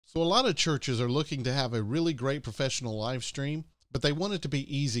So a lot of churches are looking to have a really great professional live stream, but they want it to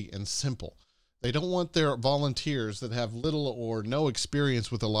be easy and simple. They don't want their volunteers that have little or no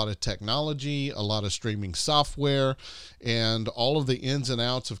experience with a lot of technology, a lot of streaming software, and all of the ins and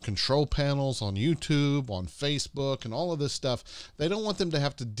outs of control panels on YouTube, on Facebook, and all of this stuff. They don't want them to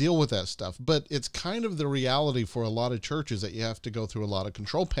have to deal with that stuff, but it's kind of the reality for a lot of churches that you have to go through a lot of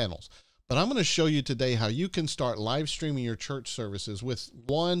control panels. But I'm going to show you today how you can start live streaming your church services with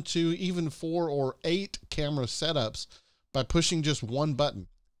 1, 2, even 4 or 8 camera setups by pushing just one button.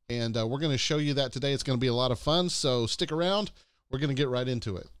 And we're going to show you that today. It's going to be a lot of fun, so stick around. We're going to get right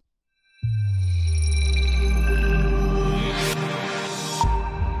into it.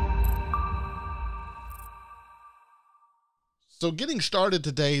 So getting started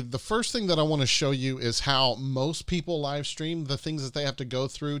today, the first thing that I want to show you is how most people live stream, the things that they have to go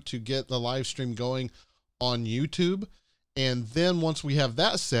through to get the live stream going on YouTube. And then once we have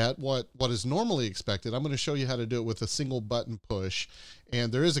that set, what is normally expected, I'm going to show you how to do it with a single button push.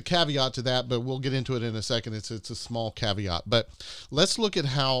 And there is a caveat to that, but we'll get into it in a second. It's a small caveat. But let's look at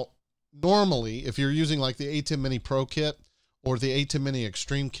how normally, if you're using like the ATEM Mini Pro kit or the ATEM Mini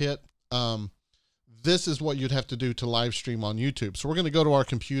Extreme kit, this is what you'd have to do to live stream on YouTube. So we're going to go to our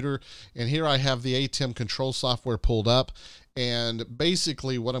computer, and here I have the ATEM control software pulled up. And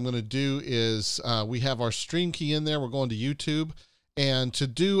basically what I'm going to do is we have our stream key in there. We're going to YouTube. And to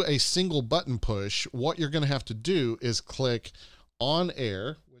do a single button push, what you're going to have to do is click on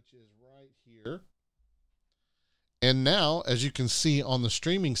air, which is right here. And now, as you can see on the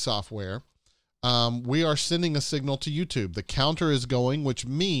streaming software, we are sending a signal to YouTube. The counter is going, which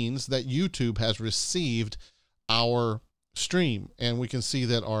means that YouTube has received our stream. And we can see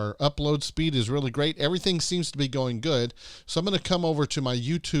that our upload speed is really great. Everything seems to be going good. So I'm going to come over to my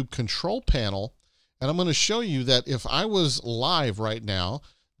YouTube control panel, and I'm going to show you that if I was live right now,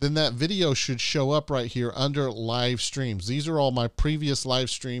 then that video should show up right here under live streams. These are all my previous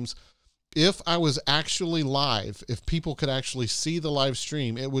live streams. If I was actually live, if people could actually see the live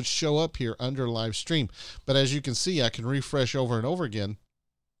stream, it would show up here under live stream. But as you can see, I can refresh over and over again.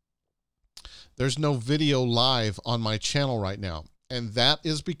 There's no video live on my channel right now. And that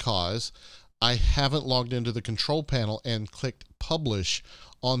is because I haven't logged into the control panel and clicked publish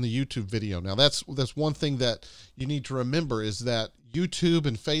on the YouTube video. Now that's one thing that you need to remember, is that YouTube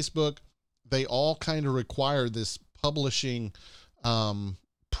and Facebook, they all kind of require this publishing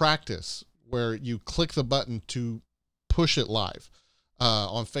practice where you click the button to push it live.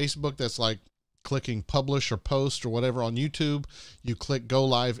 On Facebook, that's like clicking publish or post or whatever. On YouTube, you click go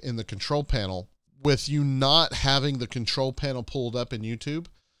live in the control panel. With you not having the control panel pulled up in YouTube,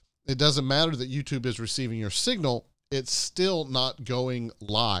 it doesn't matter that YouTube is receiving your signal, it's still not going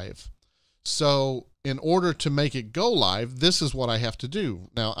live. So in order to make it go live, this is what I have to do.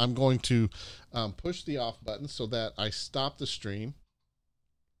 Now I'm going to push the off button so that I stop the stream.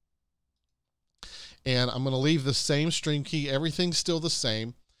 And I'm going to leave the same stream key. Everything's still the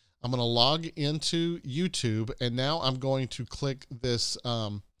same. I'm going to log into YouTube, and now I'm going to click this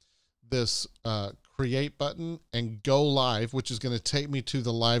create button and go live, which is going to take me to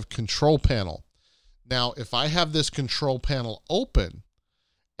the live control panel. Now, if I have this control panel open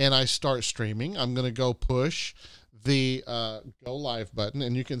and I start streaming, I'm going to go push the go live button,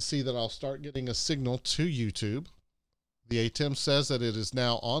 and you can see that I'll start getting a signal to YouTube. The ATEM says that it is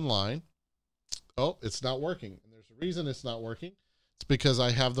now online. Oh, it's not working. And there's a reason it's not working. It's because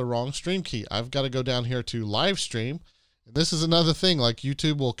I have the wrong stream key. I've got to go down here to live stream. And this is another thing, like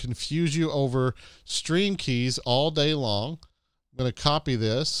YouTube will confuse you over stream keys all day long. I'm going to copy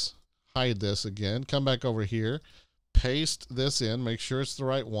this, hide this again, come back over here, paste this in, make sure it's the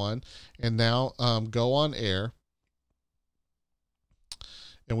right one, and now go on air.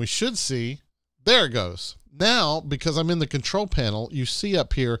 And we should see, there it goes. Now, because I'm in the control panel, you see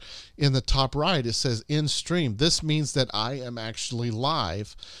up here in the top right, it says in stream. This means that I am actually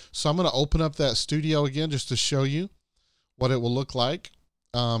live. So I'm going to open up that studio again just to show you what it will look like.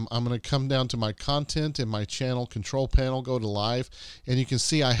 I'm going to come down to my content in my channel control panel, go to live, and you can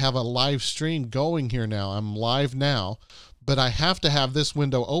see I have a live stream going here now. I'm live now, but I have to have this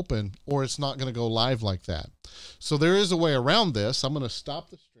window open or it's not going to go live like that. So there is a way around this. I'm going to stop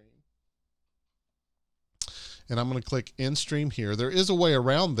the stream. And I'm going to click in stream here. There is a way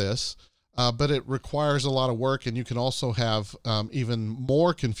around this, but it requires a lot of work, and you can also have even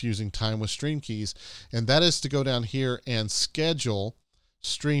more confusing time with stream keys, and that is to go down here and schedule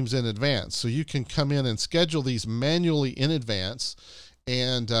streams in advance. So you can come in and schedule these manually in advance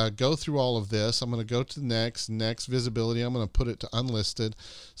and go through all of this. I'm going to go to next visibility. I'm going to put it to unlisted,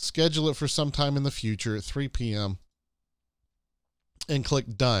 schedule it for some time in the future at 3 p.m. and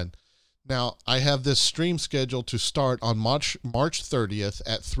click done. Now I have this stream scheduled to start on March 30th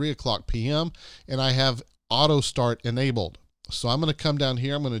at 3:00 p.m. and I have auto start enabled. So I'm going to come down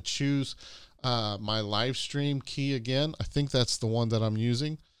here. I'm going to choose my live stream key again. I think that's the one that I'm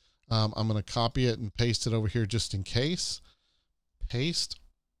using. I'm going to copy it and paste it over here just in case. Paste.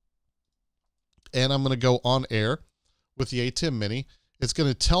 And I'm going to go on air with the ATEM Mini. It's going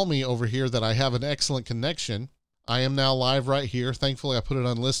to tell me over here that I have an excellent connection. I am now live right here. Thankfully, I put it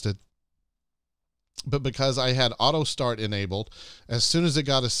unlisted. But because I had auto start enabled, as soon as it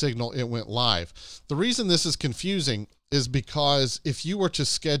got a signal, it went live. The reason this is confusing is because if you were to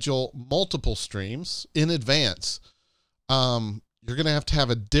schedule multiple streams in advance, you're going to have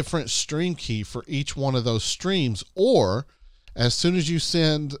a different stream key for each one of those streams, or as soon as you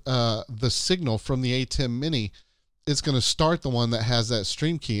send the signal from the ATEM Mini, it's going to start the one that has that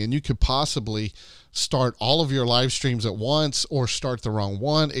stream key, and you could possibly start all of your live streams at once or start the wrong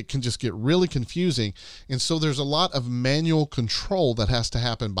one. It can just get really confusing. And so there's a lot of manual control that has to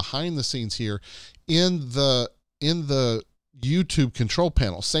happen behind the scenes here in the YouTube control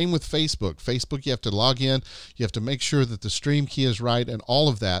panel. Same with Facebook. Facebook, you have to log in, you have to make sure that the stream key is right and all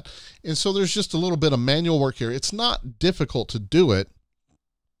of that. And so there's just a little bit of manual work here. It's not difficult to do it.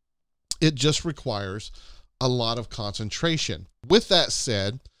 It just requires a lot of concentration. With that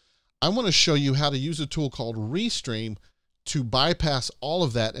said, I want to show you how to use a tool called Restream to bypass all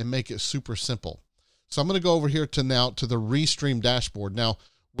of that and make it super simple. So I'm going to go over here to the Restream dashboard. Now,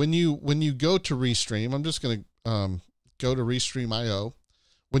 when you go to Restream, I'm just going to go to Restream.io.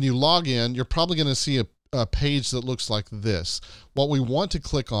 When you log in, you're probably going to see a page that looks like this. What we want to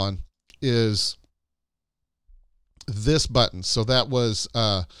click on is this button. So that was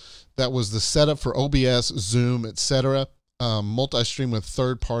the setup for OBS, Zoom, etc. Multi-stream with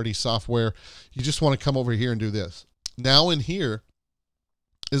third-party software. You just want to come over here and do this. Now in here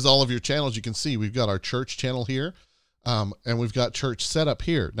is all of your channels. You can see we've got our church channel here, and we've got church setup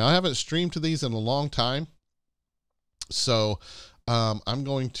here. Now I haven't streamed to these in a long time, so I'm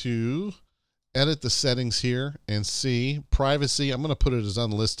going to edit the settings here and see privacy. I'm going to put it as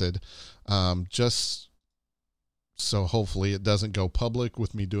unlisted, just so hopefully it doesn't go public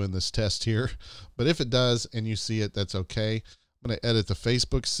with me doing this test here. But if it does and you see it, that's okay. I'm going to edit the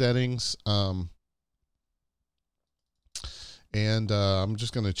Facebook settings. And I'm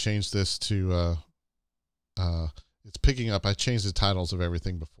just going to change this to, it's picking up. I changed the titles of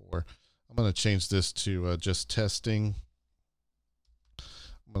everything before. I'm going to change this to just testing.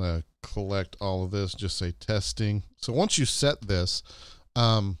 I'm going to collect all of this, just say testing. So once you set this,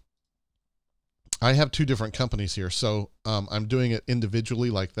 I have two different companies here, so I'm doing it individually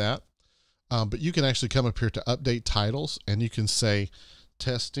like that. But you can actually come up here to update titles, and you can say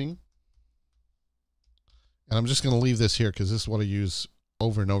testing. And I'm just going to leave this here because this is what I use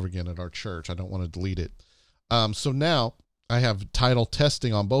over and over again at our church. I don't want to delete it. So now I have title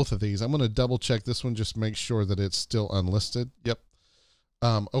testing on both of these. I'm going to double check this one, just make sure that it's still unlisted. Yep.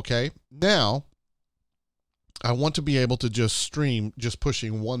 Okay. Now I want to be able to just stream just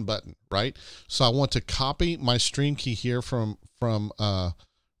pushing one button, right? So I want to copy my stream key here from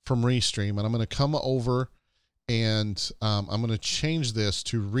Restream, and I'm going to come over and I'm going to change this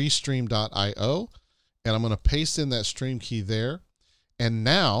to Restream.io, and I'm going to paste in that stream key there. And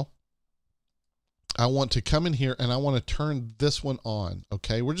now I want to come in here and I want to turn this one on.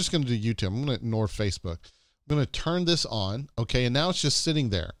 Okay, we're just going to do YouTube. I'm going to ignore Facebook. I'm going to turn this on. Okay, and now it's just sitting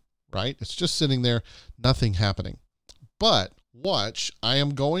there. Right? It's just sitting there, nothing happening. But watch, I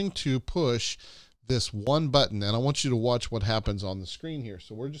am going to push this one button, and I want you to watch what happens on the screen here.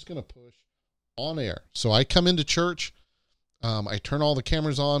 So we're just going to push on air. So I come into church, I turn all the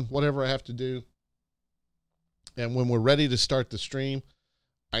cameras on, whatever I have to do. And when we're ready to start the stream,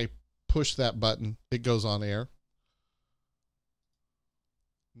 I push that button, it goes on air.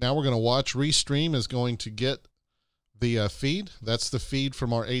 Now we're going to watch. Restream is going to get the feed. That's the feed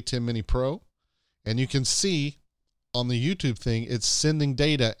from our ATEM Mini Pro. And you can see on the YouTube thing, it's sending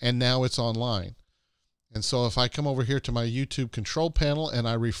data and now it's online. And so if I come over here to my YouTube control panel and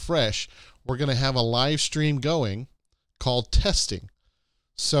I refresh, we're going to have a live stream going called testing.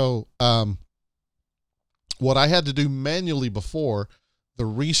 So what I had to do manually before, the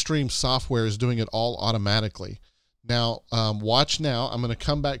Restream software is doing it all automatically. Now, watch now. I'm going to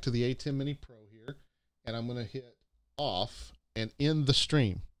come back to the ATEM Mini Pro here, and I'm going to hit off and end the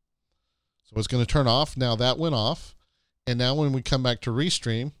stream. So it's going to turn off. Now that went off. And now when we come back to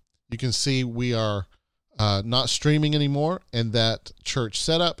Restream, you can see we are not streaming anymore, and that church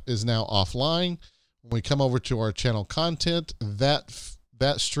setup is now offline. When we come over to our channel content, that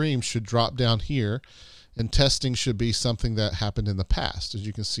stream should drop down here, and testing should be something that happened in the past, as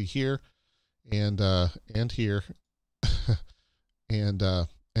you can see here and here. And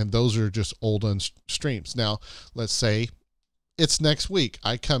those are just old streams. Now, let's say it's next week.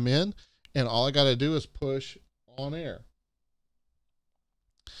 I come in and all I got to do is push on air.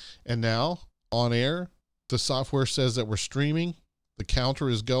 And now on air, the software says that we're streaming. The counter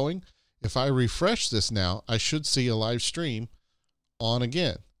is going. If I refresh this now, I should see a live stream on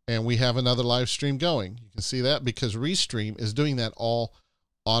again. And we have another live stream going. You can see that because Restream is doing that all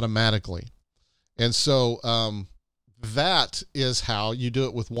automatically. And so that is how you do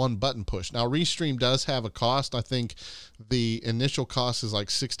it with one button push. Now, Restream does have a cost. I think the initial cost is like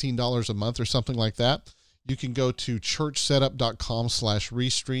 $16 a month or something like that. You can go to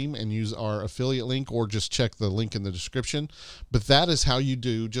churchsetup.com/Restream and use our affiliate link, or just check the link in the description. But that is how you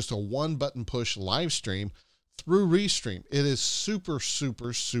do just a one button push live stream through Restream. It is super,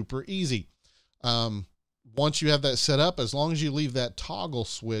 super, super easy. Once you have that set up, as long as you leave that toggle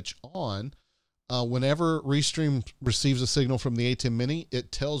switch on, whenever Restream receives a signal from the ATEM Mini,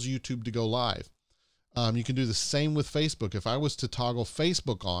 it tells YouTube to go live. You can do the same with Facebook. If I was to toggle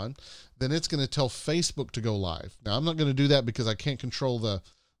Facebook on, then it's going to tell Facebook to go live. Now, I'm not going to do that because I can't control the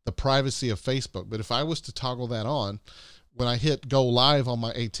privacy of Facebook. But if I was to toggle that on, when I hit go live on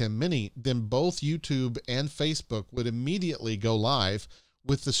my ATEM Mini, then both YouTube and Facebook would immediately go live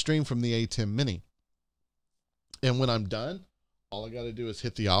with the stream from the ATEM Mini. And when I'm done, all I got to do is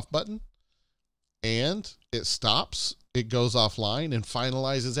hit the off button and it stops. It goes offline and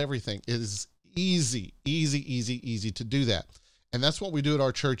finalizes everything. It is easy, easy, easy, easy to do that. And that's what we do at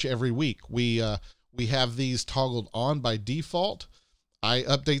our church every week. We have these toggled on by default. I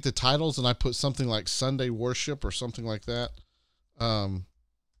update the titles and I put something like Sunday worship or something like that. And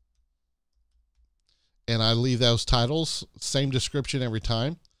I leave those titles, same description every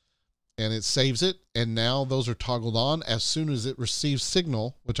time, and it saves it. And now those are toggled on as soon as it receives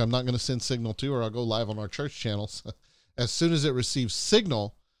signal, which I'm not going to send signal to, or I'll go live on our church channels. As soon as it receives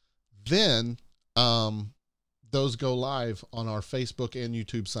signal, then those go live on our Facebook and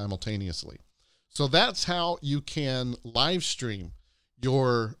YouTube simultaneously. So that's how you can live stream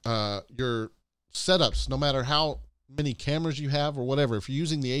your setups, no matter how many cameras you have or whatever. If you're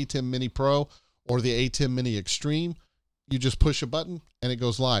using the ATEM Mini Pro or the ATEM Mini Extreme, you just push a button and it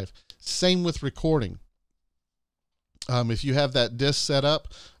goes live. Same with recording. If you have that disc set up,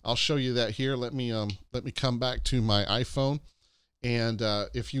 I'll show you that here. Let me come back to my iPhone. And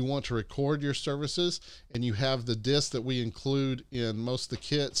if you want to record your services and you have the disc that we include in most of the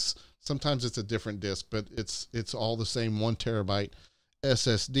kits, sometimes it's a different disc, but it's all the same 1 terabyte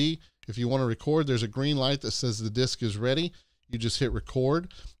SSD. If you want to record, there's a green light that says the disc is ready. You just hit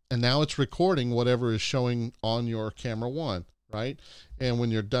record, and now it's recording whatever is showing on your camera 1, right? And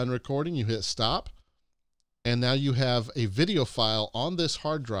when you're done recording, you hit stop, and now you have a video file on this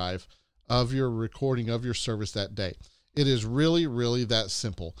hard drive of your recording of your service that day. It is really, really that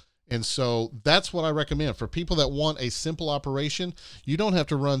simple. And so that's what I recommend for people that want a simple operation. You don't have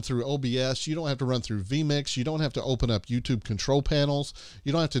to run through OBS. You don't have to run through vMix. You don't have to open up YouTube control panels.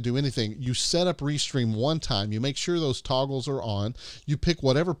 You don't have to do anything. You set up Restream one time. You make sure those toggles are on. You pick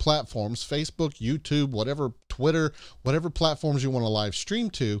whatever platforms, Facebook, YouTube, whatever, Twitter, whatever platforms you want to live stream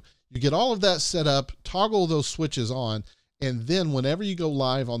to. You get all of that set up, toggle those switches on, and then whenever you go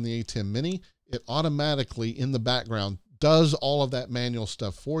live on the ATEM Mini, it automatically in the background does all of that manual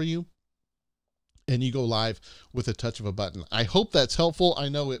stuff for you, and you go live with a touch of a button. I hope that's helpful. I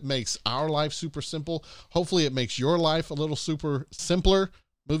know it makes our life super simple. Hopefully it makes your life a little super simpler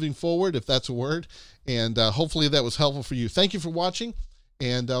moving forward, if that's a word. And hopefully that was helpful for you. Thank you for watching,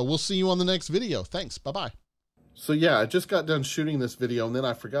 and we'll see you on the next video. Thanks. Bye-bye. So yeah, I just got done shooting this video, and then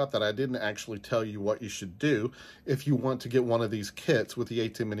I forgot that I didn't actually tell you what you should do if you want to get one of these kits with the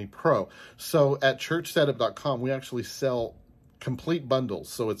ATEM Mini Pro. So at churchsetup.com, we actually sell complete bundles.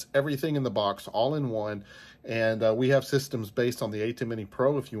 So it's everything in the box, all in one. And we have systems based on the ATEM Mini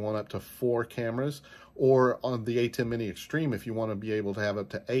Pro if you want up to 4 cameras, or on the ATEM Mini Extreme if you want to be able to have up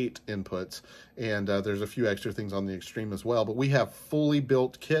to 8 inputs. And there's a few extra things on the Extreme as well. But we have fully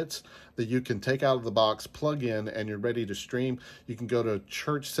built kits that you can take out of the box, plug in, and you're ready to stream. You can go to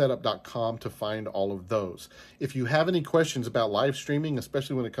churchsetup.com to find all of those. If you have any questions about live streaming,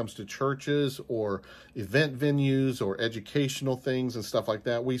 especially when it comes to churches or event venues or educational things and stuff like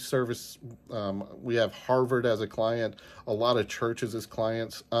that, we service, we have Harvard as a client, a lot of churches as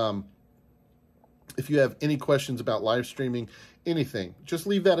clients. If you have any questions about live streaming, anything, just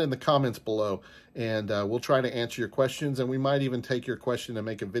leave that in the comments below, and we'll try to answer your questions. And we might even take your question and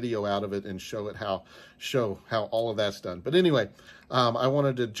make a video out of it and show how all of that's done. But anyway, I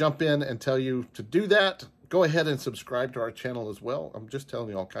wanted to jump in and tell you to do that. Go ahead and subscribe to our channel as well. I'm just telling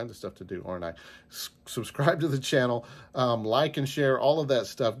you all kinds of stuff to do, aren't I? Subscribe to the channel, like and share, all of that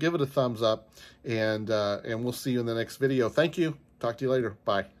stuff. Give it a thumbs up, and we'll see you in the next video. Thank you. Talk to you later.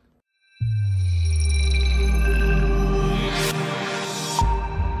 Bye.